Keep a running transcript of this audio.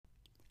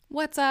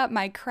What's up,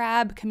 my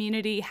crab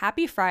community?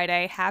 Happy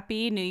Friday.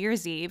 Happy New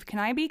Year's Eve. Can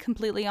I be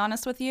completely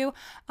honest with you?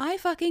 I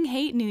fucking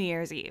hate New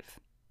Year's Eve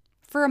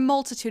for a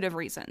multitude of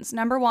reasons.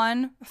 Number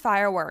one,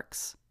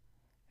 fireworks.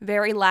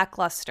 Very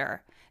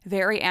lackluster,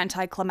 very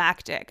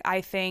anticlimactic.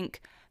 I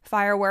think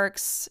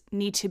fireworks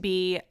need to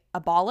be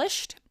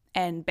abolished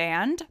and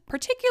banned,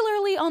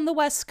 particularly on the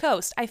West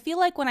Coast. I feel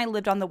like when I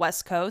lived on the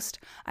West Coast,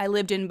 I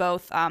lived in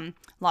both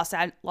Los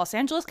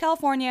Angeles,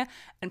 California,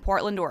 and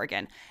Portland,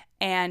 Oregon.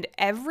 And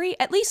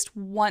at least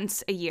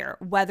once a year,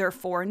 whether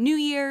for New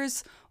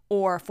Year's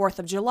or 4th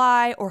of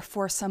July or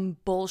for some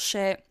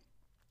bullshit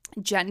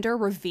gender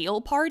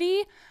reveal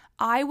party,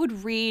 I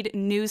would read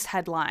news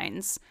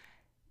headlines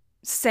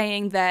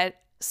saying that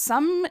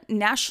some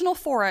national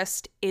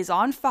forest is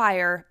on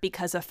fire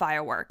because of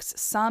fireworks.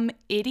 Some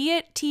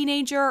idiot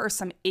teenager or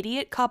some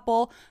idiot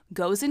couple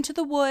goes into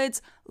the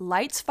woods,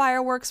 lights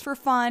fireworks for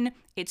fun.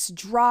 It's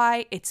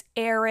dry, it's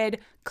arid,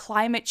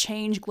 climate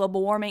change,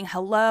 global warming.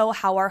 Hello,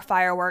 how are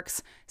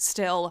fireworks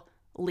still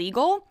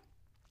legal?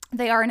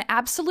 They are an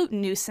absolute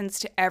nuisance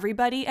to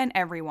everybody and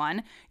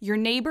everyone. Your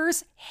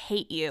neighbors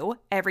hate you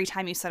every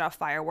time you set off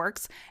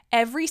fireworks.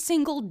 Every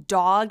single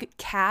dog,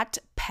 cat,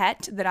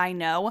 pet that I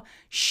know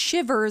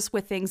shivers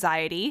with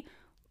anxiety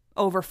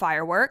over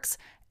fireworks.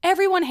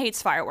 Everyone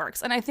hates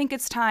fireworks, and I think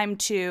it's time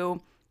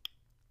to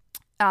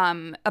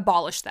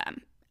abolish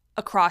them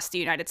across the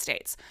United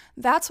States.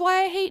 That's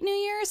why I hate New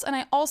Year's, and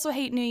I also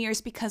hate New Year's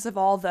because of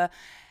all the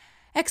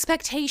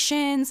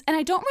expectations, and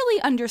I don't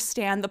really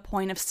understand the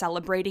point of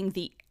celebrating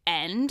the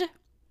end.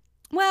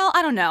 Well,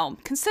 I don't know.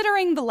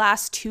 Considering the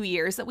last 2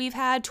 years that we've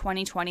had,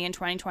 2020 and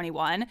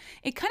 2021,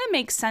 it kind of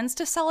makes sense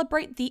to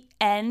celebrate the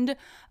end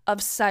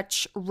of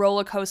such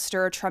roller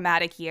coaster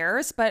traumatic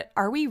years, but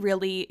are we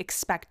really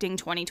expecting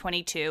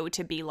 2022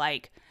 to be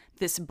like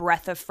this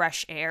breath of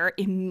fresh air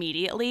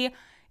immediately?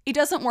 It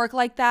doesn't work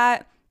like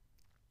that.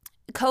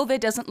 COVID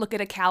doesn't look at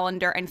a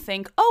calendar and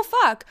think, oh,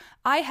 fuck,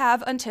 I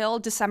have until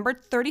December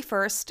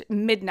 31st,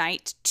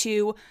 midnight,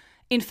 to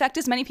infect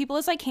as many people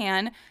as I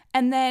can,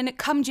 and then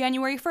come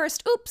January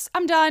 1st, oops,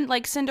 I'm done,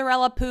 like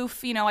Cinderella,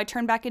 poof, I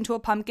turn back into a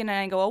pumpkin and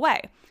I go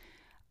away.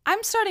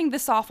 I'm starting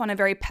this off on a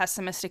very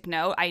pessimistic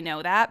note, I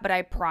know that, but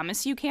I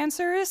promise you,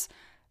 Cancers,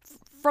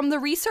 from the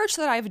research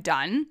that I've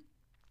done,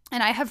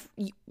 and I have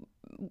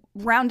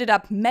rounded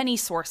up many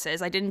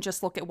sources, I didn't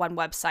just look at one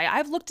website,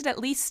 I've looked at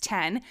least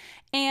 10,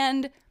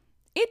 and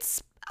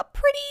it's a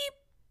pretty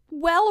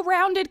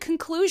well-rounded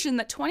conclusion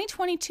that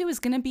 2022 is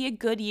going to be a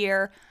good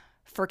year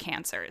for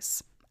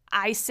Cancers.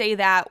 I say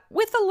that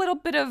with a little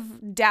bit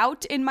of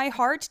doubt in my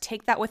heart.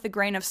 Take that with a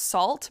grain of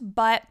salt.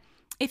 But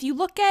if you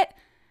look at,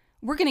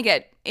 we're going to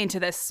get into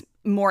this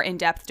more in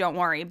depth, don't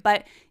worry.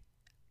 But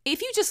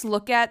if you just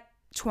look at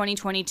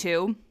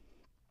 2022,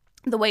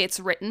 the way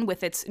it's written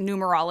with its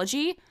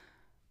numerology,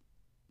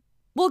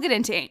 we'll get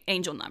into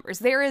angel numbers.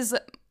 There is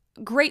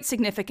great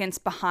significance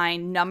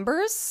behind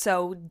numbers.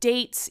 So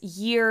dates,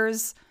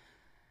 years,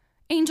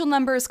 angel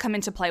numbers come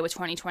into play with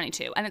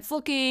 2022, and it's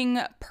looking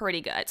pretty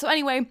good. So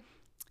anyway,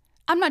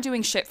 I'm not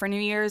doing shit for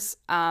New Year's.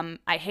 I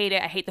hate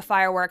it. I hate the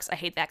fireworks. I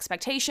hate the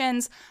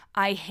expectations.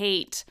 I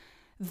hate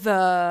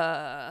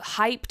the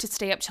hype to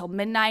stay up till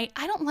midnight.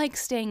 I don't like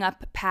staying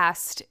up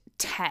past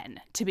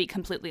 10, to be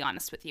completely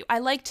honest with you. I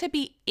like to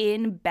be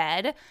in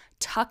bed,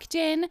 tucked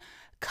in,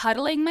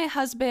 cuddling my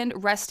husband,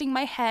 resting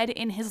my head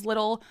in his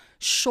little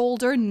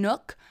shoulder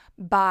nook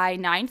by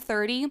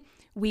 9:30.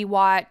 We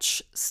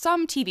watch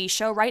some TV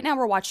show. Right now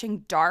we're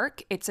watching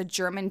Dark. It's a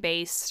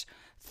German-based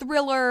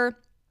thriller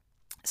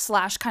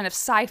 / kind of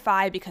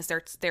sci-fi because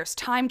there's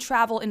time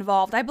travel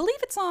involved. I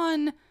believe it's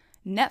on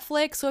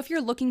Netflix. So if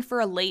you're looking for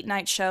a late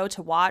night show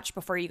to watch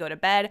before you go to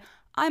bed,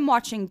 I'm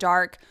watching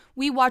Dark.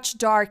 We watch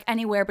Dark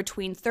anywhere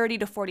between 30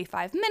 to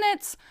 45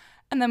 minutes,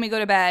 and then we go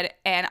to bed.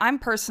 And I'm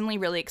personally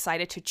really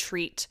excited to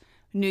treat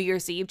New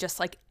Year's Eve just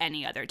like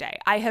any other day.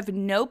 I have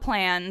no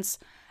plans.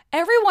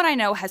 Everyone I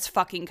know has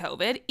fucking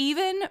COVID.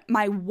 Even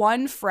my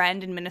one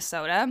friend in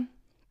Minnesota,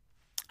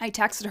 I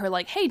texted her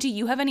like, hey, do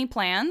you have any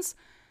plans?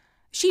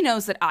 She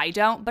knows that I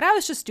don't, but I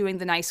was just doing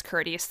the nice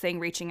courteous thing,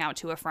 reaching out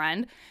to a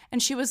friend.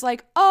 And she was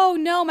like, oh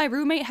no, my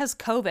roommate has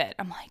COVID.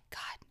 I'm like,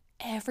 God,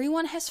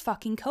 everyone has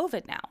fucking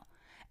COVID now.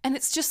 And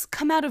it's just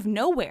come out of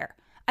nowhere.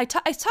 I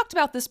talked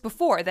about this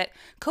before, that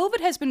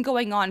COVID has been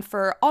going on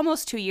for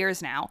almost 2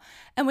 years now.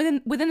 And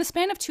within the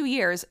span of 2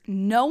 years,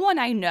 no one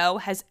I know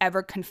has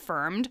ever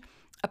confirmed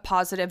a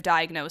positive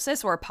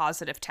diagnosis or a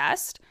positive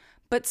test.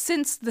 But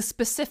since the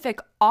specific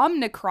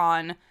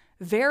Omicron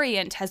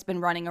variant has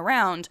been running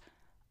around,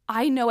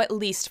 I know at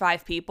least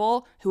 5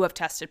 people who have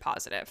tested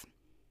positive,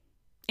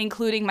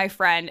 including my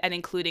friend and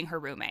including her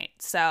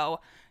roommate. So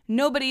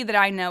nobody that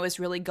I know is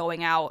really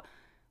going out,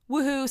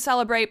 woohoo,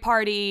 celebrate,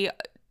 party,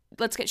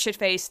 let's get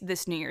shit-faced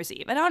this New Year's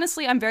Eve. And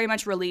honestly, I'm very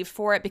much relieved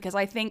for it because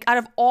I think out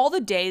of all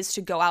the days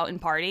to go out and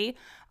party,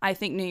 I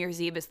think New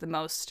Year's Eve is the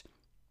most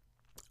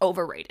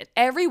overrated.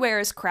 Everywhere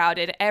is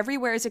crowded,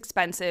 everywhere is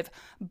expensive.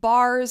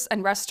 Bars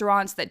and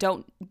restaurants that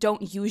don't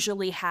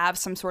usually have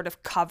some sort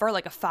of cover,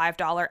 like a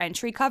 $5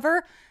 entry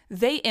cover,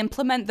 they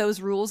implement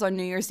those rules on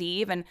New Year's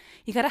Eve, and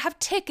you gotta have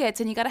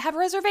tickets, and you gotta have a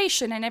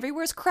reservation, and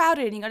everywhere's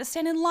crowded, and you gotta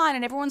stand in line,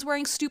 and everyone's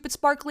wearing stupid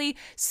sparkly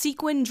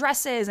sequin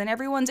dresses, and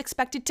everyone's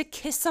expected to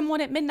kiss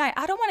someone at midnight.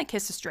 I don't want to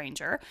kiss a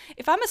stranger.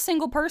 If I'm a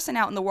single person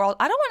out in the world,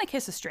 I don't want to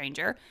kiss a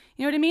stranger.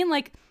 You know what I mean?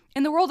 Like,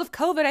 in the world of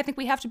COVID, I think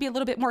we have to be a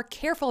little bit more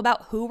careful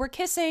about who we're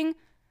kissing.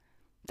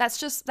 That's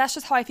just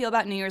how I feel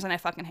about New Year's, and I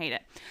fucking hate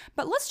it.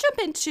 But let's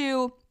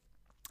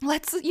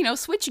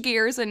switch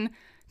gears and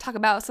talk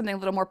about something a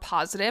little more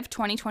positive,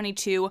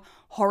 2022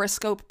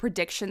 horoscope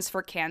predictions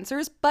for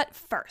Cancers. But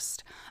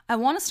first, I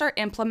want to start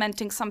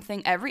implementing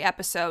something every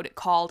episode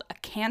called a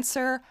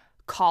Cancer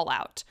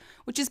call-out,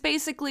 which is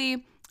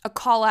basically a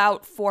call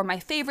out for my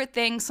favorite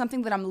thing,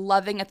 something that I'm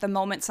loving at the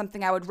moment,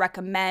 something I would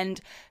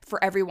recommend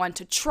for everyone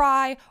to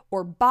try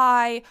or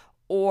buy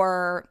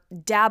or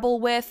dabble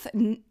with.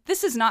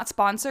 This is not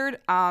sponsored.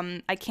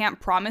 I can't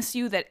promise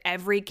you that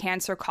every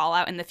Cancer call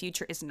out in the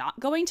future is not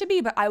going to be,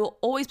 but I will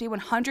always be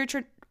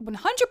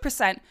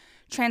 100%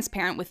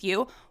 transparent with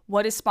you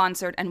what is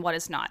sponsored and what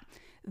is not.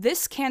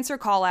 This Cancer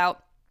call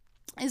out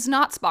is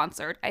not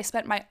sponsored. I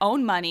spent my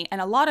own money,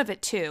 and a lot of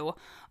it too,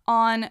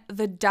 on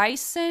the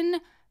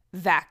Dyson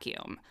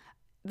vacuum.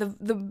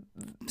 The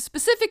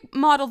specific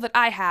model that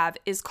I have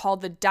is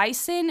called the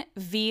Dyson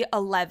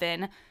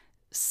V11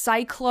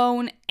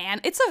 Cyclone,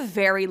 and it's a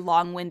very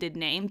long-winded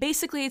name.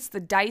 Basically, it's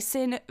the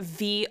Dyson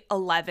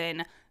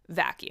V11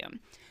 vacuum.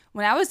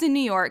 When I was in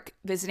New York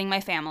visiting my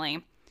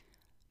family,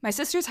 my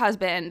sister's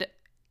husband,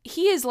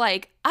 he is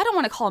like, I don't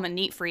want to call him a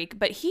neat freak,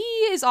 but he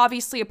is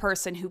obviously a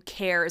person who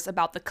cares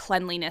about the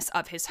cleanliness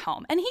of his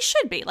home. And he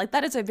should be. Like,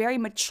 that is a very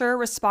mature,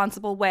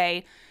 responsible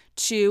way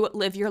to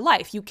live your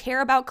life. You care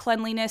about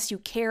cleanliness. You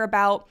care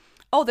about,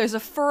 oh, there's a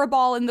fur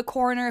ball in the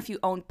corner. If you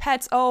own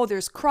pets, oh,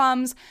 there's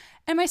crumbs.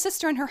 And my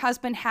sister and her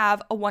husband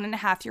have a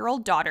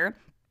 1.5-year-old daughter.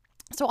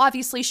 So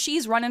obviously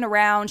she's running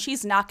around,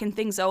 she's knocking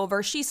things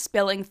over, she's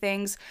spilling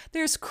things,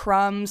 there's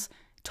crumbs,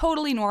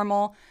 totally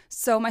normal.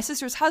 So my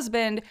sister's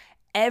husband,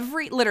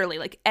 every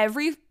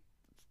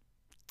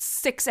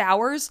 6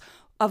 hours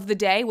of the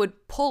day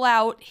would pull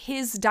out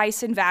his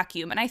Dyson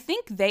vacuum. And I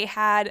think they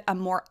had a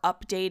more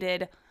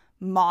updated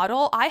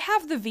model. I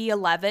have the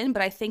V11,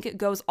 but I think it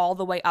goes all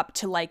the way up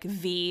to like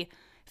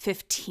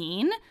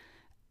V15.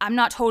 I'm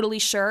not totally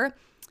sure.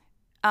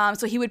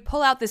 So he would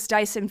pull out this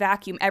Dyson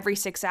vacuum every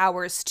 6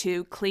 hours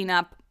to clean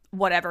up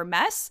whatever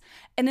mess.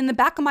 And in the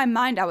back of my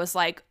mind, I was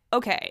like,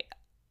 okay,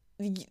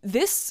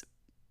 this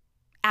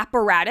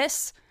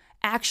apparatus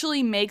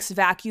actually makes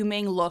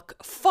vacuuming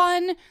look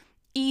fun,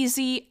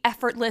 easy,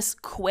 effortless,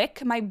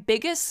 quick. My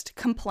biggest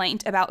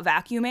complaint about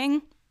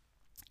vacuuming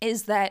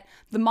is that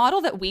the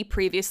model that we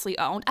previously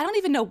owned, I don't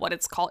even know what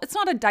it's called. It's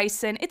not a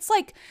Dyson. It's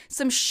like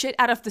some shit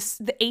out of the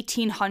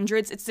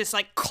 1800s. It's this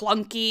like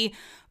clunky,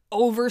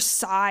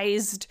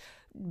 oversized,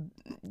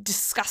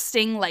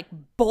 disgusting, like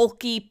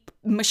bulky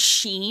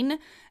machine.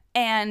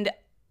 And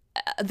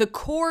the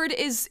cord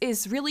is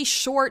really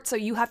short, so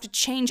you have to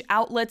change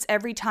outlets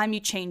every time you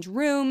change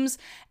rooms.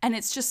 And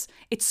it's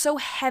so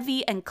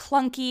heavy and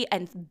clunky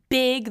and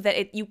big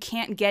that you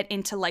can't get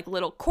into like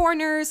little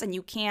corners, and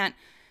you can't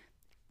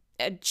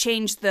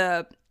change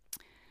the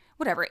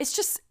whatever. It's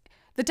just,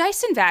 the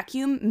Dyson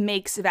vacuum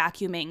makes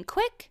vacuuming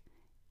quick,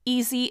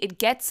 easy. It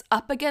gets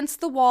up against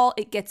the wall.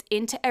 It gets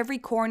into every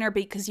corner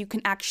because you can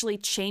actually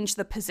change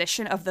the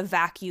position of the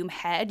vacuum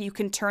head. You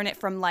can turn it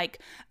from like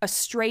a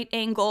straight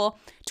angle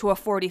to a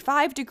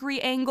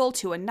 45-degree angle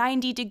to a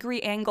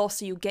 90-degree angle,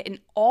 so you get in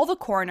all the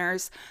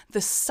corners.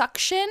 The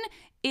suction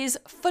is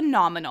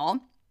phenomenal.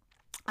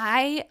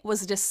 I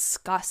was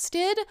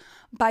disgusted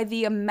by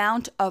the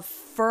amount of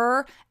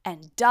fur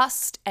and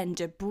dust and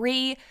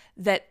debris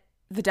that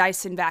the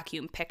Dyson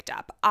vacuum picked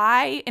up.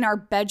 In our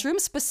bedroom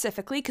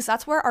specifically, because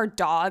that's where our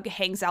dog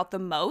hangs out the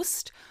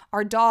most.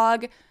 Our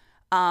dog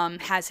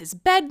has his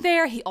bed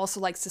there. He also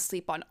likes to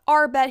sleep on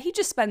our bed. He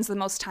just spends the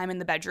most time in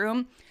the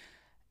bedroom.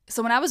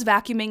 So when I was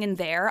vacuuming in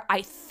there,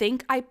 I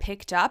think I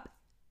picked up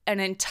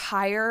an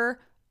entire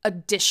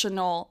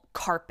additional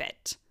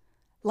carpet.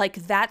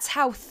 Like, that's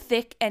how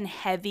thick and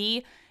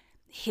heavy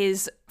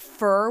his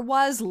fur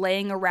was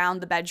laying around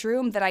the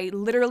bedroom that I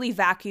literally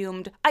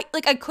vacuumed. I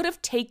could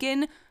have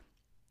taken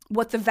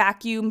what the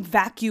vacuum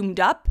vacuumed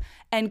up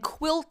and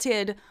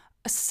quilted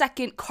a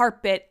second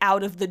carpet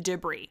out of the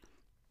debris.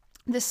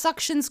 The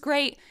suction's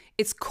great.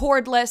 It's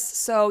cordless,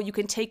 so you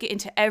can take it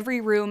into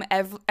every room,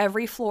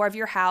 every floor of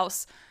your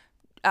house.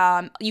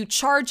 You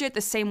charge it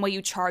the same way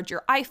you charge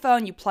your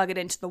iPhone. You plug it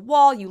into the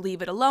wall. You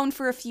leave it alone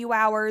for a few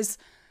hours.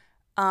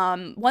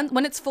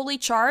 When it's fully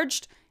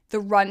charged, the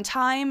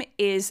runtime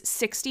is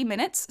 60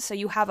 minutes. So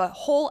you have a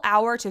whole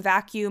hour to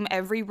vacuum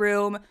every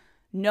room.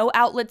 No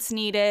outlets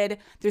needed.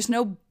 There's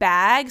no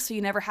bag, so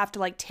you never have to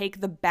like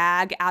take the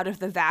bag out of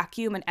the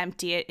vacuum and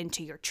empty it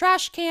into your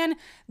trash can.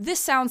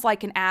 This sounds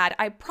like an ad.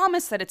 I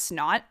promise that it's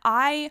not.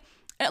 I'm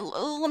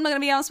not going to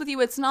be honest with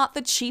you, it's not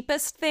the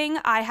cheapest thing.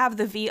 I have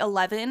the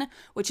V11,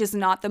 which is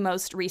not the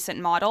most recent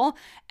model,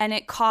 and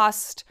it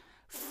cost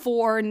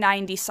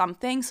 $490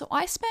 something. So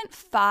I spent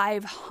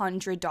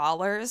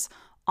 $500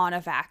 on a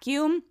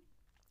vacuum.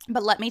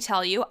 But let me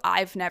tell you,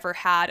 I've never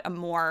had a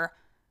more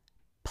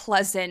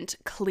pleasant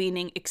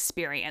cleaning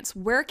experience.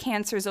 We're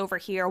Cancers over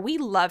here. We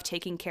love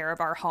taking care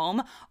of our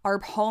home. Our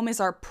home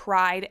is our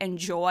pride and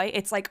joy.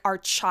 It's like our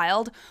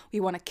child. We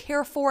want to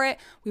care for it.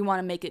 We want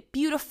to make it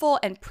beautiful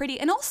and pretty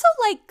and also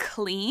like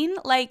clean.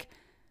 Like,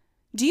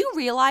 do you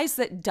realize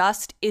that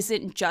dust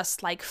isn't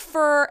just like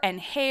fur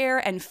and hair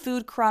and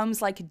food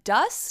crumbs? Like,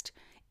 dust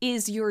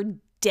is your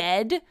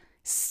dead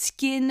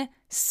skin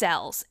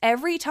cells.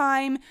 Every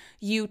time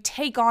you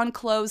take on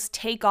clothes,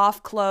 take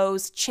off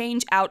clothes,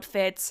 change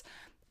outfits,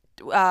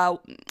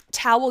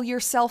 towel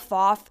yourself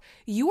off,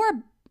 you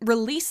are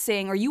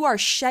releasing or you are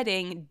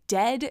shedding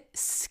dead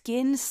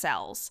skin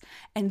cells,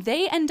 and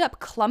they end up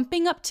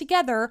clumping up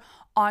together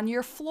on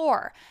your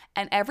floor.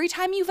 And every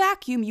time you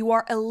vacuum, you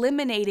are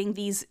eliminating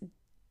these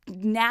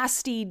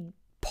nasty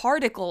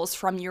particles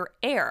from your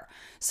air.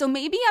 So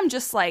maybe I'm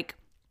just like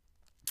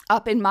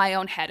up in my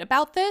own head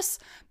about this,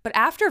 but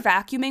after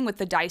vacuuming with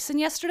the Dyson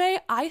yesterday,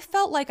 I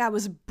felt like I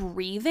was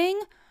breathing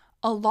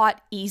a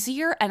lot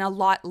easier and a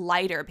lot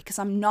lighter because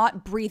I'm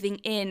not breathing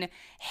in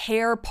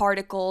hair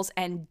particles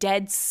and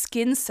dead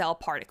skin cell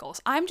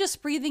particles. I'm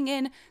just breathing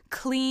in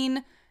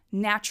clean,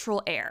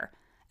 natural air.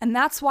 And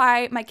that's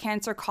why my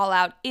Cancer call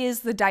out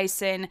is the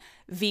Dyson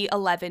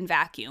V11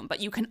 vacuum. But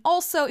you can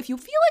also, if you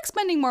feel like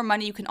spending more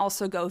money, you can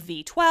also go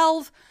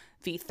V12,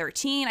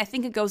 V13. I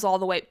think it goes all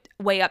the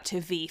way up to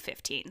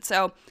V15.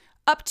 So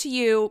up to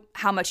you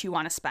how much you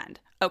want to spend.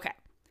 Okay,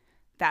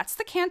 that's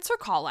the Cancer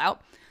call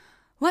out.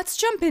 Let's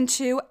jump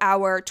into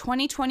our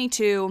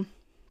 2022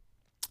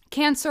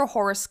 Cancer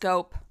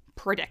horoscope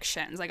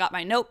predictions. I got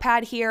my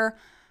notepad here.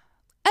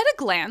 At a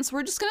glance,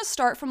 we're just going to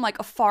start from like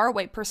a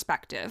faraway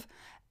perspective.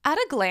 At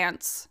a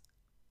glance,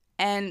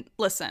 and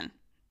listen,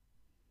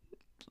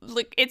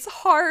 like it's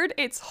hard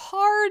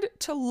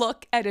to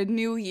look at a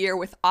new year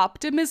with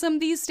optimism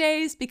these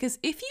days because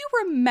if you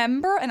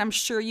remember, and I'm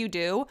sure you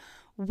do,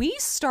 we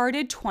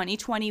started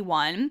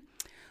 2021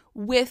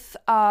 with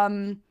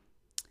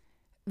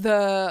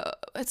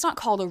it's not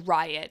called a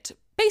riot,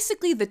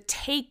 basically the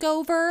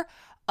takeover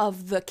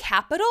of the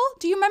Capitol.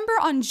 Do you remember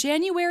on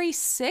January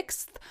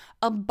 6th,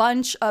 a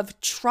bunch of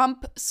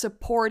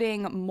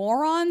Trump-supporting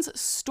morons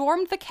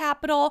stormed the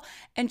Capitol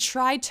and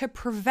tried to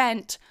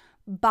prevent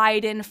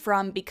Biden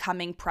from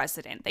becoming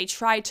president. They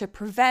tried to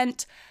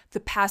prevent the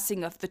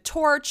passing of the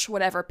torch,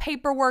 whatever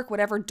paperwork,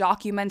 whatever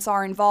documents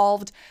are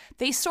involved.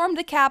 They stormed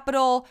the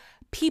Capitol,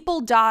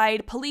 people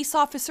died, police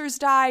officers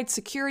died,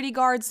 security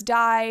guards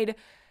died.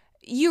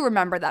 You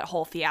remember that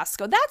whole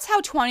fiasco. That's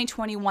how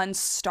 2021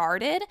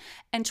 started,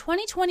 and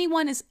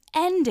 2021 is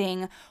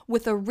ending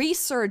with a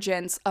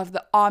resurgence of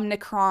the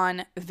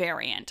Omicron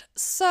variant.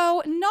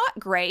 So, not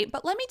great,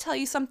 but let me tell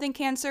you something,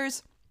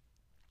 Cancers.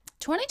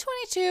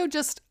 2022,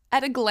 just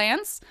at a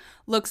glance,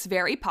 looks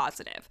very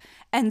positive.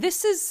 And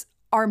this is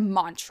our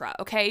mantra,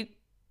 okay?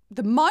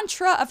 The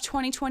mantra of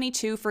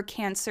 2022 for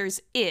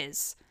Cancers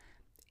is,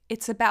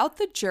 it's about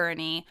the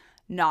journey,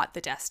 not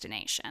the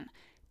destination.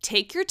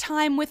 Take your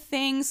time with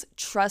things,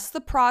 trust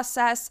the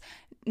process,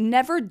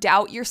 never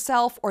doubt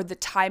yourself or the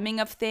timing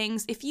of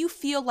things. If you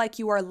feel like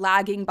you are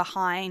lagging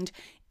behind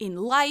in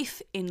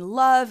life, in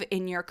love,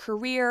 in your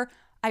career,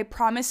 I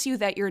promise you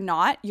that you're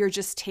not. You're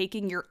just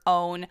taking your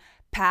own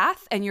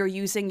path and you're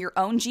using your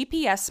own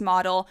GPS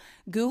model.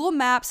 Google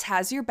Maps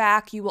has your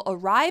back. You will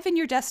arrive in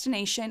your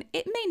destination.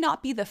 It may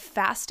not be the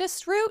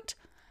fastest route,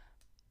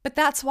 but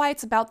that's why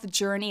it's about the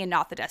journey and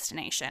not the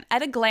destination.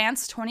 At a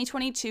glance,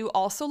 2022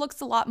 also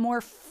looks a lot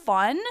more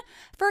fun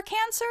for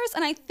Cancers,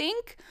 and I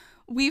think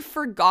we've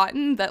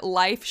forgotten that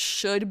life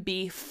should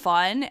be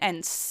fun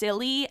and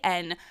silly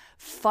and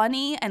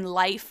funny and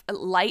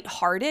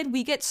lighthearted.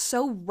 We get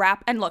so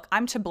wrapped, and look,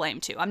 I'm to blame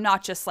too. I'm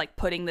not just like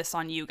putting this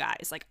on you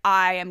guys. Like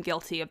I am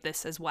guilty of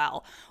this as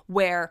well,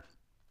 where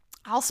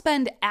I'll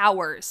spend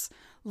hours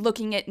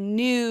looking at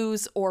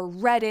news or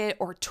Reddit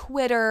or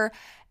Twitter,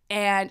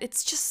 and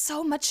it's just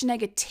so much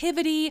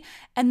negativity,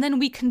 and then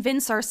we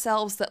convince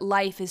ourselves that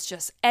life is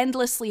just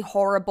endlessly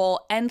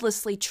horrible,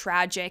 endlessly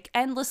tragic,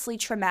 endlessly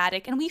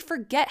traumatic, and we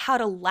forget how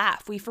to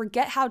laugh. We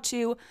forget how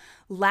to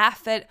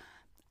laugh at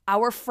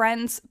our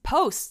friends'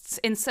 posts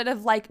instead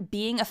of like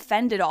being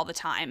offended all the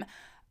time.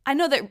 I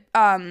know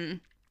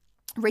that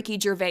Ricky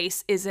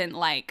Gervais isn't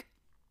like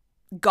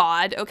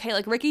God, okay?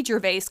 Like Ricky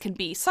Gervais can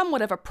be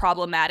somewhat of a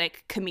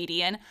problematic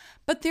comedian,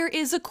 but there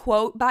is a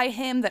quote by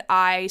him that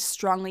I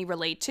strongly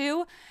relate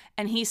to,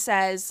 and he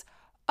says,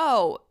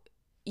 "Oh,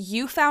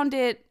 you found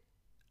it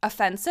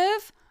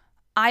offensive?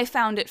 I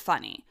found it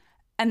funny.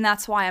 And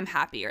that's why I'm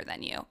happier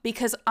than you,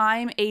 because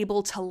I'm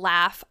able to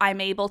laugh. I'm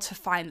able to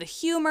find the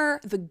humor,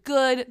 the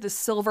good, the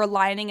silver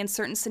lining in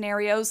certain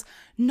scenarios.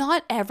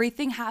 Not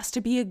everything has to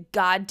be a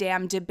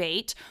goddamn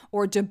debate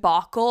or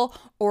debacle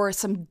or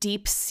some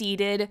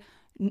deep-seated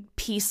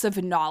piece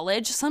of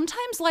knowledge.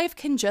 Sometimes life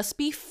can just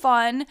be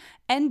fun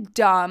and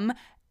dumb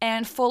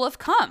and full of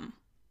cum."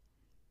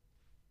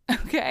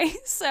 Okay,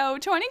 so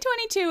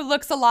 2022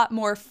 looks a lot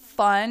more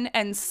fun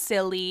and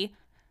silly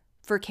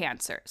for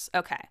Cancers.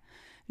 Okay,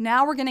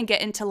 now we're going to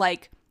get into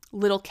like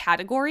little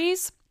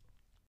categories.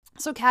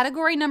 So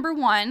category number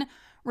 1,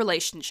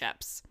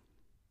 relationships.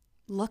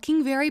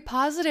 Looking very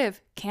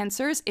positive.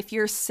 Cancers, if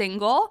you're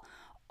single,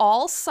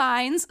 all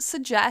signs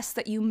suggest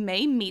that you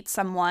may meet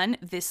someone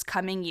this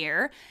coming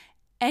year,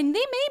 and they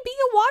may be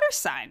a water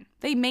sign.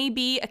 They may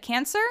be a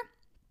Cancer,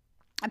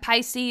 a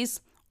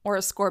Pisces, or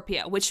a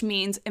Scorpio, which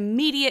means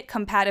immediate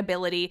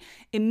compatibility,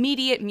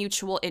 immediate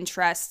mutual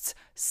interests,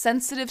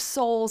 sensitive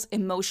souls,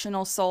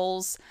 emotional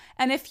souls.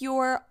 And if you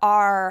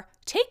are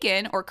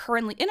taken or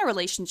currently in a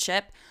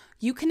relationship,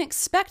 you can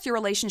expect your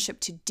relationship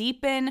to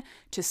deepen,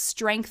 to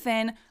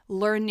strengthen,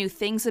 learn new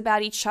things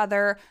about each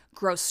other,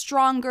 grow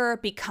stronger,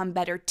 become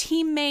better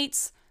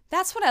teammates.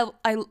 That's what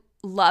I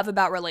love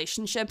about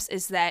relationships,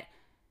 is that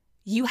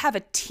you have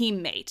a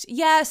teammate.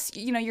 Yes,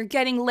 you're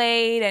getting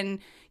laid and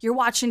you're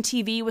watching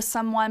TV with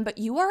someone, but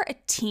you are a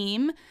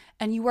team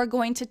and you are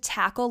going to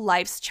tackle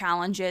life's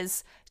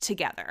challenges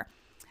together.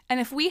 And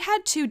if we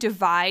had to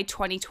divide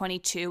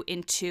 2022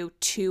 into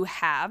 2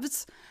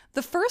 halves,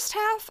 the first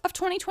half of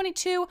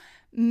 2022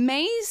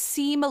 may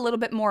seem a little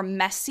bit more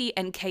messy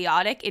and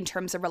chaotic in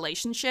terms of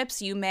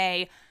relationships. You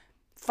may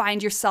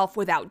find yourself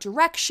without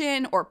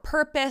direction or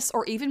purpose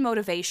or even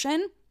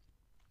motivation.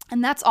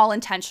 And that's all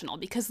intentional,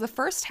 because the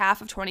first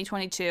half of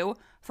 2022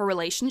 for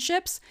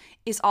relationships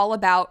is all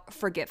about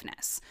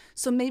forgiveness.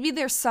 So maybe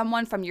there's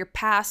someone from your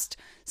past,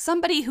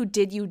 somebody who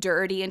did you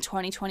dirty in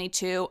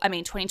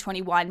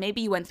 2021.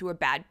 Maybe you went through a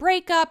bad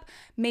breakup.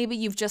 Maybe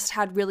you've just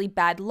had really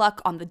bad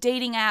luck on the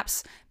dating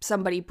apps.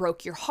 Somebody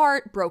broke your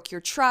heart, broke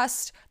your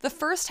trust. The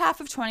first half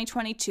of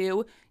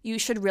 2022, you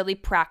should really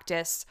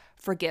practice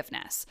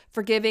forgiveness.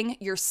 Forgiving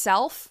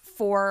yourself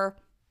for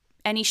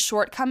any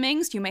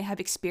shortcomings you may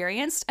have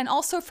experienced, and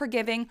also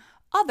forgiving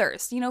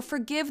others.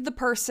 Forgive the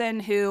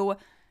person who,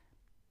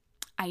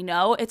 I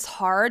know it's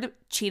hard,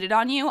 cheated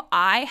on you.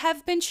 I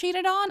have been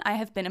cheated on. I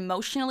have been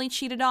emotionally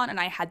cheated on, and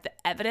I had the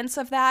evidence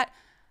of that.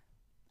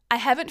 I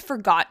haven't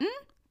forgotten,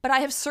 but I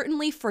have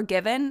certainly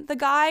forgiven the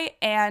guy.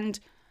 And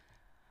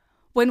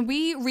when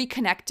we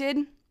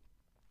reconnected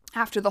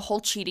after the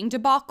whole cheating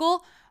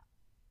debacle,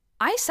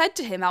 I said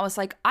to him, I was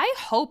like, I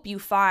hope you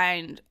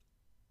find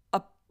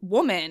a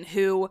woman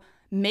who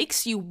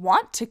makes you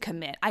want to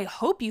commit. I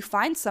hope you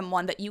find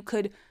someone that you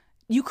couldn't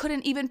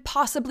even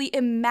possibly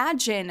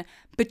imagine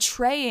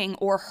betraying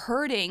or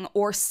hurting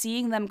or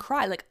seeing them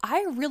cry. Like,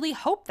 I really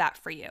hope that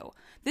for you.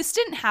 This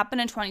didn't happen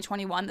in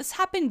 2021. This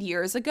happened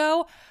years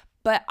ago,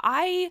 but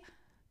I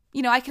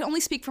can only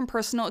speak from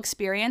personal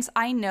experience.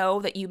 I know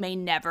that you may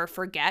never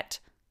forget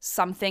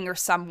something or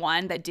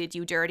someone that did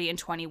you dirty in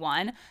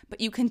 21,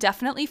 but you can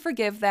definitely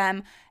forgive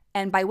them.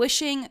 And by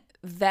wishing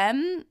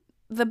them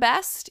the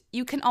best,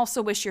 you can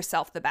also wish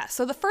yourself the best.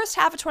 So the first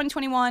half of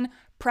 2021,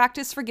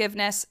 practice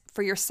forgiveness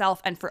for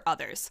yourself and for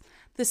others.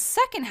 The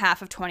second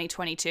half of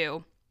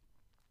 2022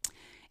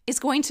 is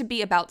going to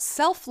be about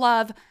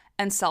self-love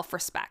and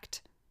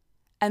self-respect.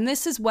 And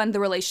this is when the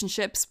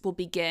relationships will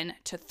begin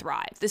to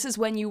thrive. This is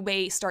when you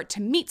may start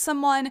to meet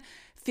someone,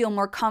 feel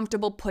more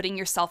comfortable putting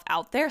yourself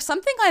out there.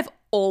 Something I've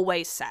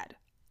always said.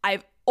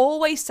 I've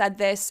always said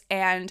this,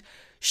 and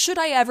should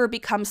I ever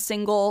become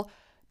single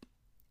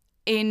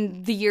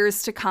in the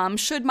years to come,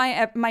 should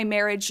my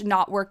marriage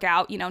not work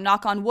out,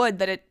 knock on wood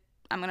that it,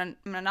 there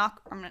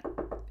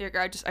you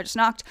go, I just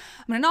knocked.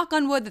 I'm gonna knock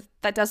on wood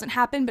that doesn't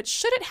happen, but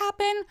should it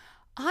happen,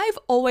 I've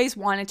always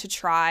wanted to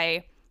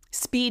try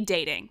speed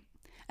dating.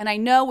 And I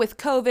know with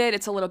COVID,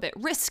 it's a little bit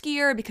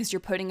riskier because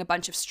you're putting a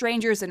bunch of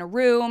strangers in a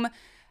room.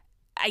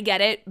 I get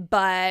it,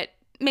 but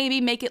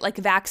maybe make it like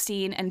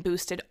vaccine and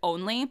boosted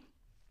only.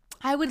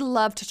 I would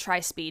love to try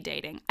speed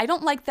dating. I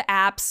don't like the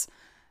apps.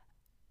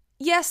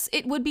 Yes,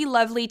 it would be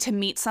lovely to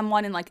meet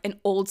someone in like an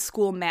old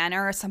school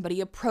manner.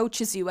 Somebody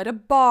approaches you at a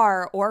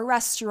bar or a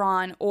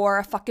restaurant or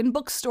a fucking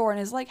bookstore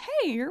and is like,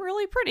 hey, you're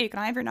really pretty. Can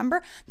I have your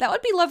number? That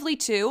would be lovely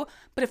too.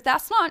 But if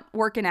that's not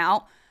working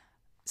out,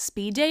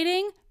 speed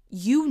dating,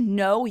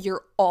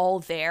 you're all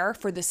there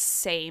for the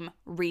same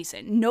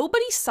reason.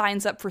 Nobody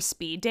signs up for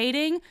speed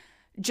dating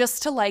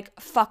just to like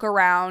fuck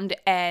around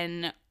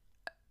and,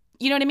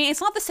 you know what I mean? It's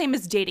not the same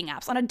as dating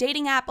apps. On a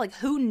dating app, like,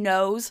 who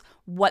knows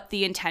what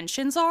the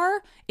intentions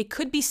are? It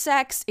could be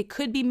sex, it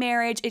could be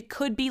marriage, it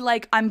could be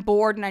like, I'm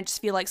bored and I just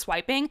feel like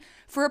swiping.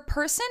 For a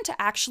person to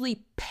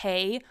actually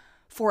pay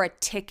for a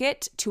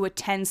ticket to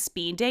attend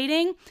speed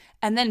dating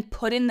and then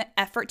put in the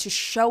effort to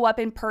show up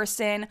in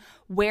person,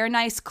 wear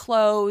nice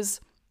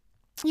clothes,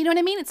 you know what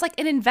I mean? It's like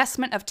an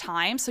investment of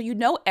time, so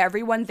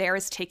everyone there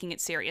is taking it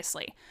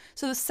seriously.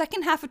 So the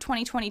second half of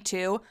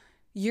 2022,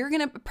 you're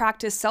going to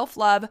practice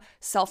self-love,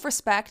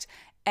 self-respect,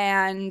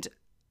 and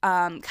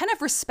kind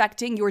of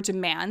respecting your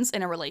demands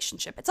in a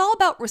relationship. It's all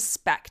about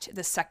respect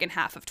the second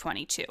half of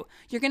 22.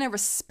 You're going to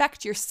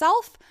respect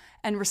yourself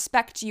and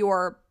respect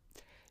your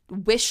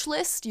wish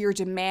list, your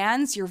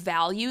demands, your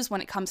values when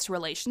it comes to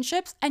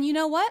relationships. And you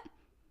know what?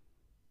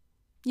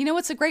 You know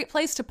what's a great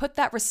place to put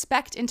that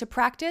respect into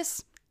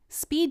practice?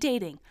 Speed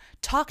dating.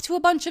 Talk to a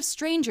bunch of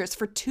strangers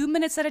for 2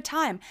 minutes at a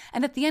time,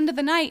 and at the end of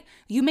the night,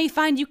 you may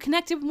find you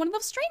connected with one of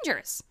those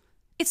strangers.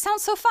 It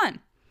sounds so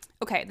fun.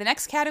 Okay, the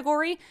next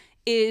category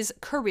is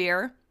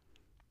career.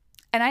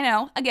 And I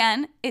know,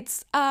 again,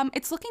 it's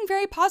looking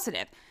very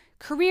positive.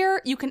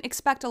 Career, you can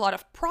expect a lot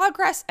of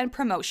progress and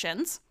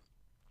promotions,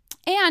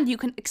 and you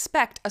can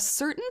expect a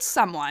certain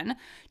someone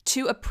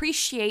to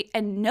appreciate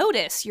and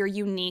notice your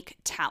unique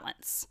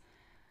talents.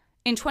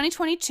 In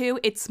 2022,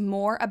 it's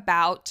more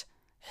about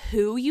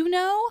who you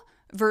know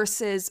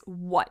versus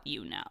what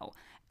you know.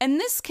 And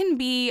this can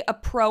be a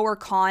pro or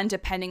con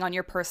depending on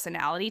your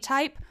personality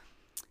type.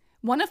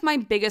 One of my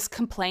biggest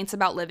complaints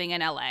about living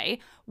in LA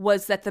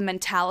was that the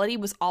mentality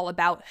was all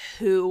about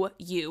who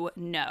you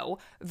know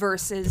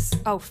versus,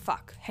 oh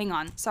fuck, hang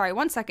on. Sorry,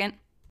 1 second.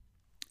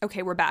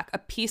 Okay, we're back. A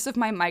piece of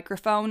my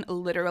microphone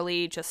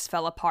literally just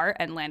fell apart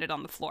and landed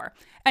on the floor.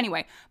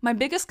 Anyway, my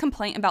biggest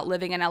complaint about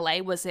living in LA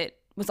was it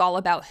was all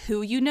about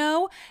who you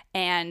know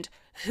and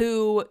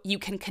who you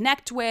can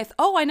connect with.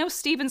 Oh, I know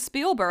Steven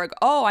Spielberg.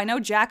 Oh, I know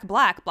Jack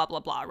Black, blah, blah,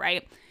 blah,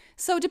 right?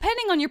 So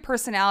depending on your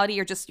personality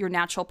or just your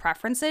natural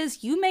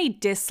preferences, you may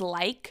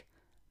dislike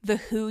the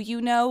who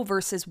you know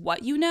versus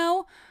what you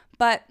know,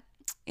 but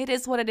it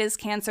is what it is,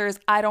 Cancers.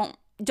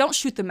 Don't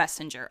shoot the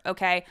messenger,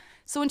 okay?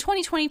 So in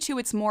 2022,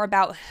 it's more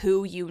about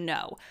who you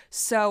know.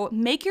 So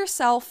make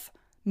yourself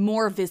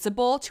more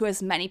visible to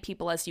as many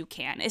people as you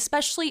can,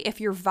 especially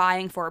if you're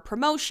vying for a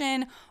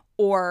promotion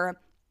or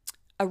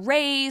a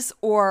raise,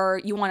 or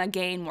you want to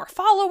gain more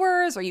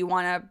followers, or you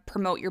want to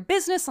promote your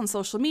business on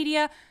social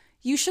media.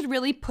 You should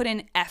really put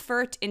in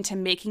effort into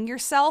making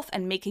yourself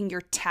and making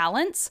your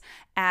talents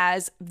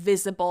as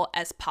visible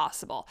as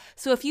possible.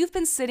 So if you've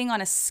been sitting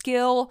on a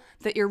skill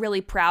that you're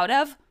really proud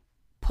of,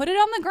 put it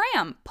on the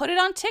gram, put it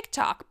on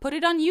TikTok, put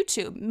it on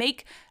YouTube,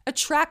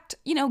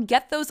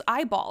 get those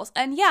eyeballs.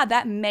 And yeah,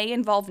 that may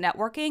involve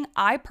networking.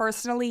 I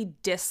personally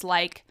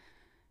dislike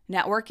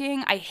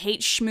networking. I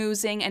hate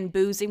schmoozing and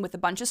boozing with a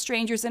bunch of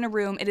strangers in a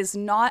room. It is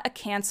not a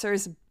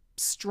Cancer's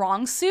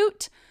strong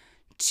suit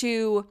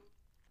to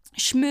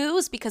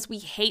schmooze because we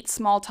hate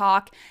small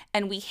talk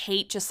and we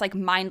hate just like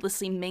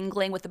mindlessly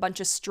mingling with a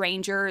bunch of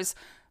strangers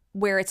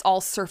where it's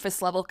all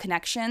surface level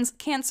connections.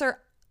 Cancer,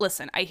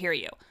 listen, I hear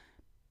you.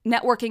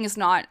 Networking is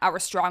not our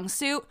strong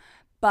suit,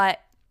 but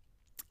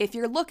if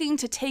you're looking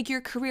to take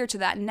your career to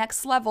that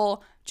next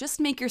level, just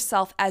make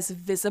yourself as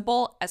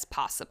visible as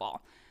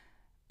possible.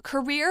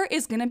 Career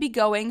is going to be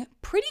going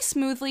pretty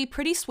smoothly,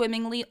 pretty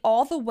swimmingly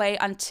all the way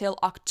until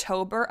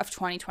October of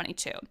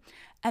 2022.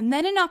 And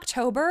then in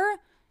October,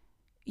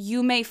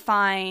 you may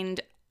find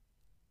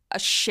a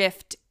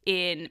shift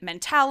in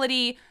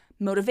mentality,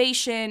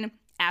 motivation,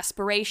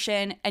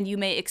 aspiration, and you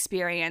may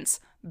experience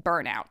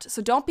burnout.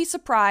 So don't be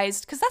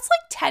surprised, because that's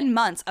like 10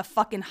 months of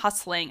fucking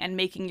hustling and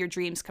making your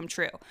dreams come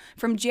true.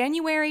 From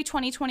January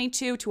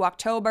 2022 to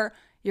October,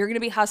 you're going to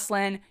be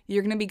hustling,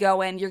 you're going to be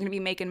going, you're going to be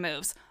making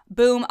moves.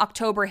 Boom,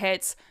 October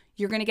hits,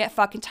 you're going to get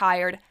fucking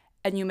tired,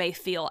 and you may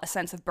feel a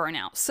sense of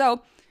burnout.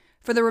 So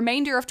for the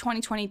remainder of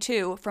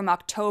 2022, from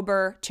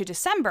October to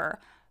December,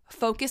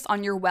 focus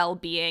on your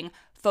well-being,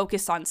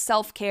 focus on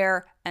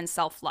self-care and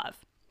self-love.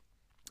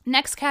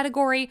 Next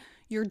category,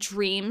 your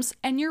dreams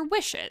and your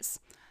wishes.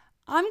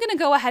 I'm going to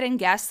go ahead and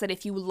guess that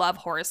if you love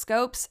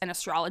horoscopes and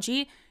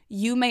astrology,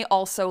 you may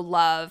also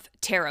love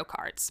tarot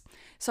cards.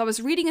 So I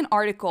was reading an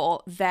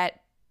article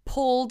that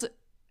pulled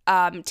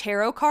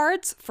tarot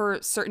cards for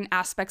certain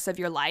aspects of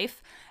your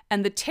life,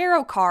 and the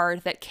tarot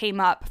card that came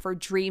up for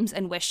dreams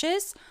and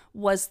wishes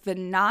was the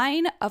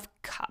 9 of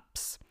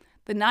Cups.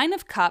 The 9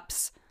 of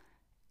Cups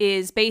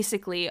is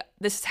basically,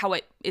 this is how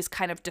it is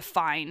kind of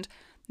defined.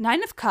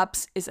 9 of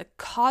Cups is a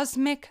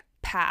cosmic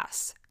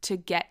pass to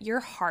get your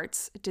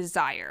heart's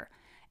desire,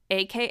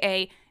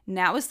 aka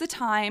now is the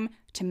time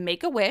to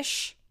make a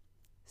wish,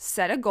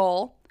 set a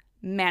goal,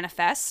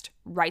 manifest,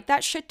 write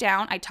that shit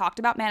down. I talked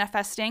about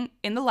manifesting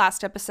in the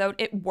last episode.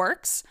 It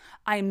works.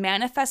 I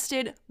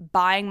manifested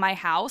buying my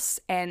house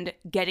and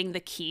getting the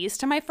keys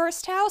to my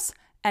first house,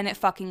 and it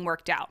fucking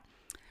worked out.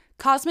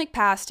 Cosmic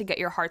pass to get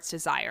your heart's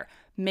desire.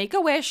 Make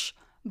a wish,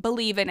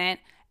 believe in it,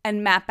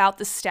 and map out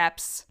the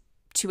steps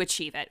to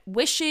achieve it.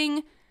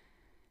 Wishing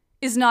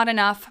is not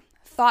enough.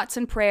 Thoughts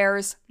and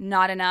prayers,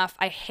 not enough.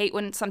 I hate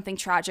when something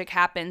tragic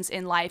happens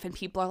in life and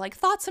people are like,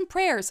 thoughts and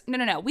prayers.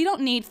 No. We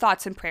don't need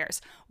thoughts and prayers.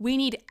 We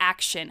need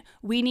action.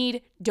 We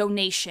need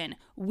donation.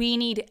 We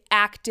need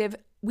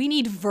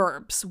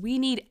verbs. We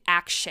need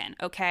action,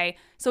 okay?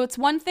 So it's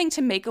one thing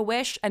to make a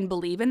wish and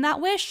believe in that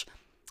wish,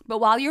 but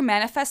while you're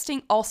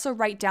manifesting, also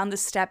write down the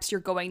steps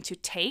you're going to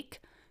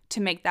take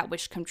to make that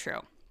wish come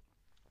true.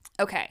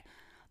 Okay.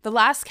 The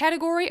last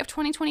category of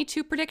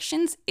 2022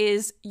 predictions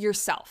is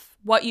yourself,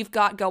 what you've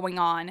got going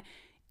on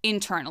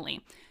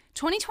internally.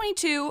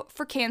 2022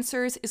 for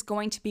Cancers is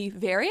going to be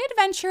very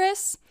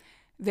adventurous,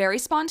 very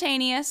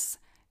spontaneous.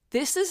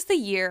 This is the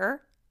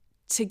year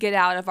to get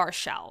out of our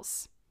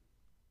shells.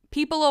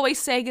 People always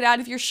say get out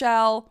of your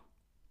shell,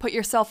 put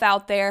yourself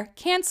out there.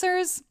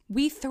 Cancers,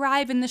 we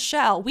thrive in the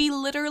shell. We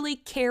literally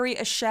carry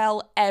a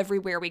shell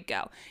everywhere we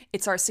go.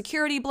 It's our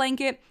security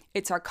blanket,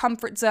 it's our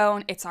comfort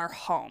zone, it's our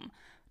home.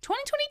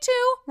 2022,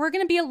 we're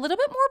going to be a little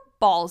bit more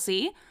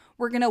ballsy.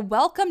 We're going to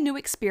welcome new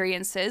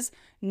experiences,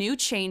 new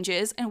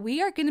changes, and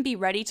we are going to be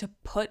ready to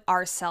put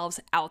ourselves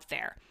out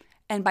there.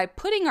 And by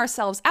putting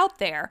ourselves out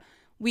there,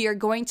 we are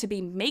going to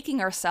be making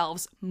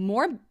ourselves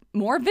more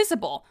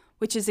visible,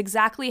 which is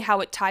exactly how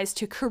it ties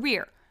to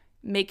career.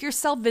 Make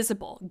yourself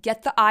visible.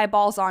 Get the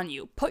eyeballs on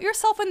you. Put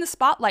yourself in the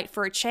spotlight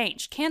for a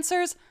change.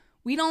 Cancers,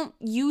 we don't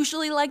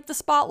usually like the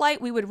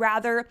spotlight. We would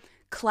rather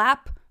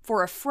clap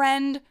for a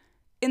friend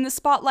in the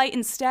spotlight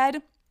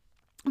instead.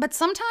 But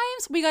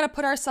sometimes we got to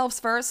put ourselves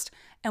first,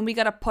 and we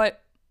got to put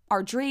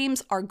our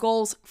dreams, our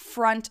goals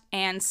front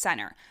and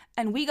center.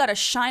 And we got to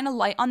shine a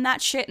light on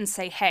that shit and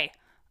say, hey,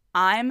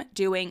 I'm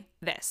doing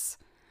this.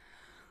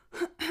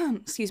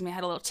 Excuse me, I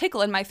had a little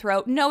tickle in my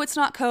throat. No, it's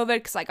not COVID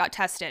because I got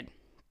tested.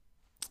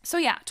 So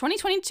yeah,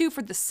 2022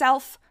 for the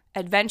self,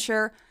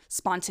 adventure,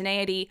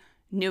 spontaneity,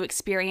 new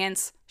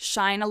experience,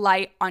 shine a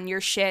light on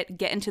your shit,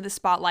 get into the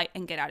spotlight,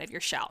 and get out of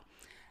your shell.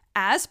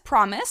 As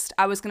promised,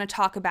 I was going to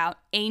talk about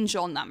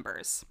angel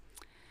numbers.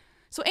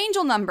 So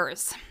angel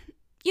numbers,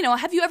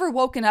 have you ever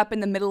woken up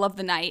in the middle of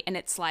the night and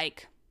it's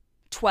like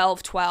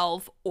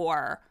 12:12,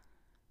 or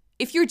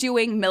if you're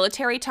doing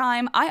military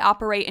time, I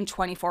operate in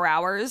 24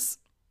 hours.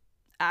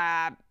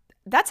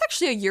 That's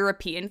actually a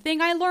European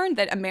thing I learned,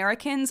 that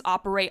Americans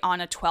operate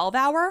on a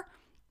 12-hour.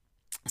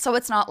 So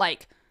it's not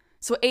like,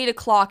 so 8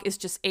 o'clock is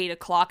just 8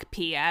 o'clock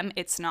p.m.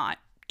 It's not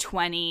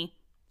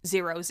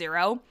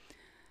 20:00.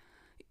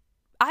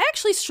 I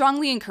actually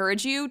strongly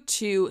encourage you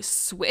to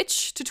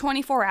switch to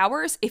 24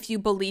 hours if you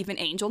believe in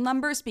angel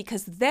numbers,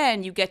 because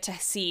then you get to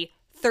see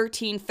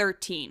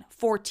 13:13,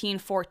 14:14,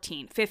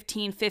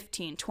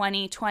 15:15,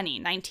 20:20,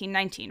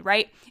 19:19,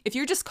 right? If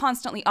you're just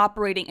constantly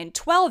operating in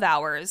 12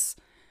 hours,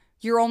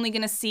 you're only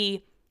going to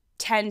see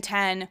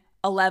 10:10,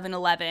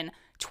 11:11,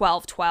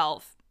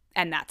 12:12,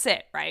 and that's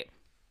it, right?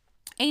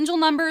 Angel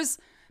numbers,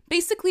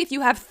 basically if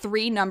you have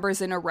 3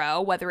 numbers in a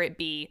row, whether it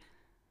be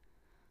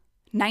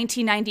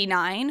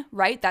 1999,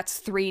 right? That's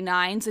 3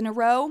 nines in a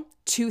row.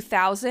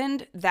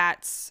 2000,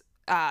 that's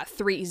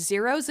 3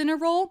 zeros in a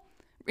row.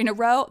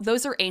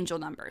 Those are angel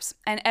numbers.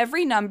 And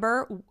every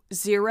number,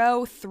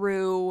 0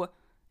 through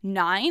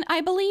 9,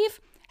 I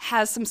believe,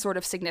 has some sort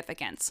of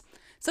significance.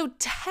 So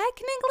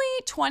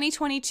technically,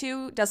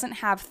 2022 doesn't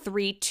have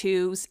 3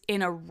 2s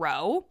in a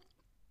row,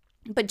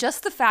 but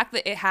just the fact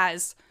that it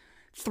has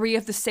 3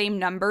 of the same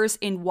numbers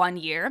in 1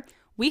 year,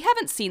 we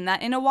haven't seen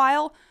that in a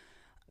while,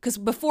 because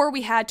before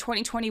we had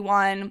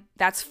 2021,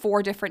 that's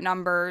 4 different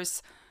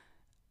numbers.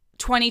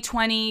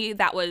 2020,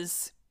 that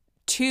was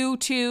 2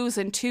 2s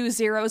and 2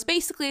 zeros.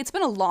 Basically, it's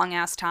been a long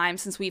ass time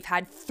since we've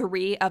had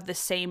 3 of the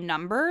same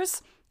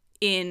numbers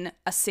in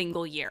a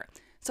single year.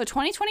 So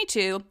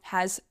 2022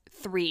 has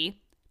 3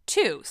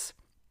 2s.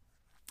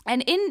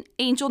 And in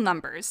angel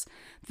numbers,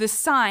 the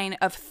sign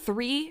of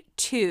 3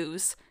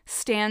 2s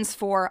stands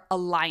for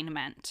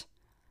alignment.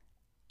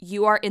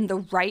 You are in the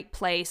right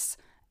place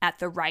at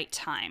the right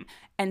time.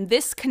 And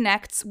this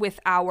connects with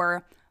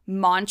our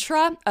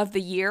mantra of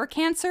the year,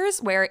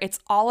 Cancers, where it's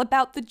all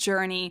about the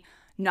journey,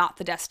 not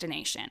the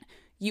destination.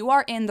 You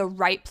are in the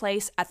right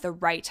place at the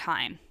right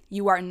time.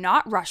 You are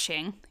not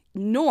rushing,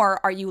 nor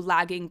are you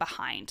lagging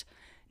behind.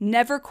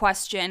 Never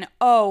question,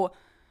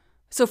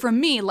 so for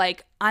me,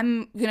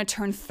 I'm going to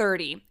turn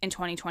 30 in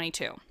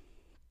 2022.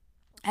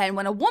 And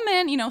when a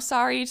woman,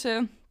 sorry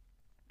to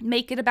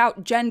make it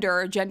about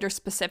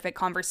gender-specific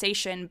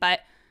conversation, but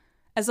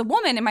as a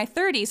woman in my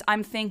 30s,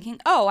 I'm thinking,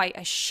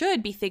 I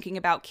should be thinking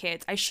about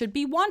kids. I should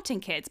be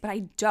wanting kids, but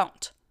I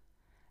don't.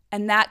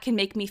 And that can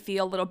make me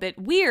feel a little bit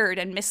weird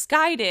and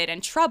misguided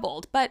and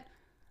troubled, but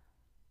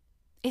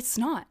it's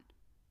not.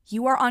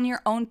 You are on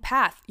your own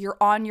path. You're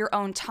on your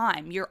own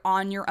time. You're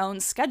on your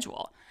own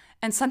schedule.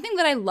 And something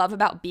that I love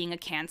about being a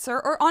Cancer,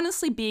 or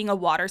honestly being a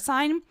water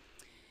sign,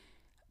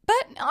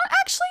 but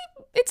actually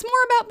it's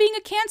more about being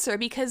a Cancer,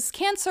 because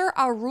Cancer,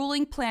 our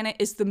ruling planet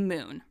is the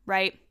moon,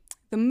 right?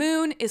 The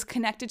moon is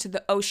connected to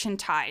the ocean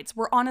tides.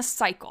 We're on a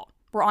cycle.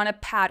 We're on a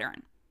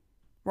pattern.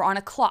 We're on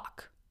a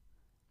clock.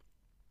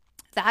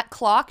 That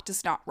clock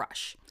does not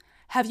rush.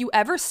 Have you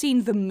ever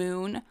seen the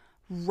moon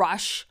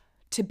rush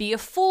to be a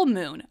full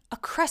moon, a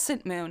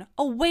crescent moon,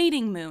 a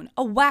waning moon,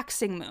 a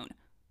waxing moon?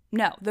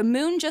 No, the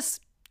moon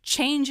just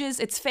changes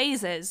its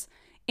phases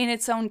in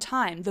its own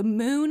time. The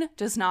moon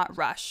does not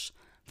rush.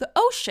 The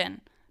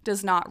ocean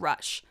does not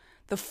rush.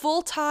 The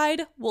full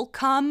tide will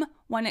come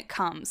when it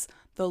comes.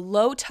 The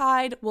low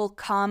tide will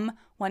come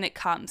when it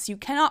comes. You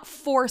cannot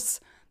force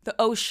the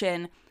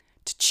ocean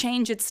to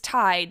change its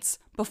tides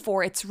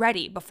before it's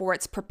ready, before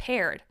it's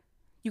prepared.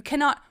 You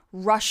cannot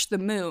rush the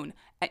moon.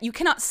 You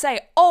cannot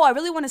say, I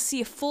really want to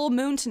see a full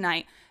moon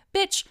tonight.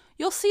 Bitch,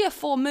 you'll see a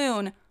full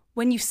moon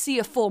when you see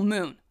a full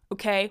moon,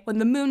 okay? When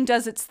the moon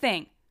does its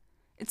thing.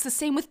 It's the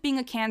same with being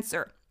a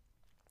Cancer.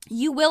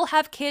 You will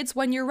have kids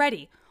when you're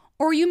ready,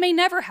 or you may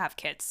never have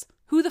kids.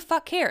 Who the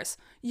fuck cares?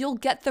 You'll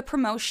get the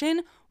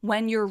promotion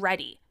when you're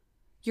ready.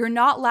 You're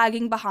not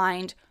lagging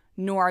behind,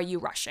 nor are you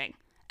rushing.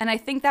 And I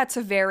think that's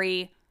a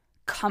very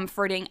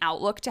comforting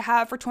outlook to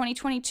have for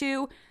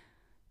 2022.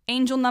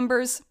 Angel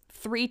numbers,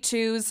 3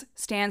 2s,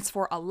 stands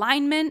for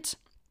alignment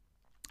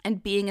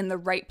and being in the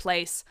right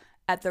place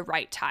at the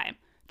right time.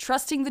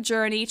 Trusting the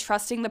journey,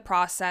 trusting the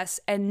process,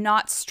 and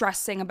not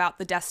stressing about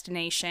the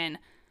destination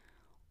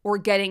or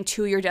getting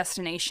to your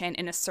destination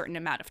in a certain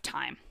amount of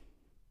time.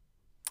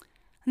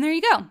 And there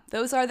you go.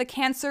 Those are the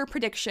Cancer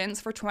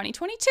predictions for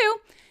 2022.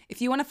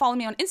 If you want to follow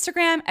me on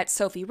Instagram at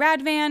Sophie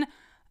Radvan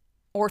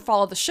or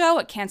follow the show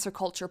at Cancer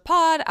Culture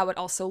Pod, I would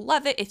also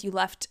love it if you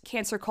left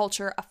Cancer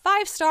Culture a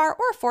 5-star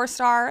or a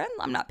 4-star, and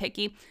I'm not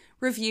picky,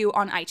 review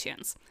on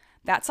iTunes.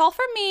 That's all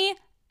from me.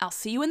 I'll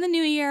see you in the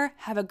new year.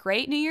 Have a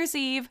great New Year's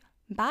Eve.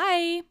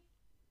 Bye.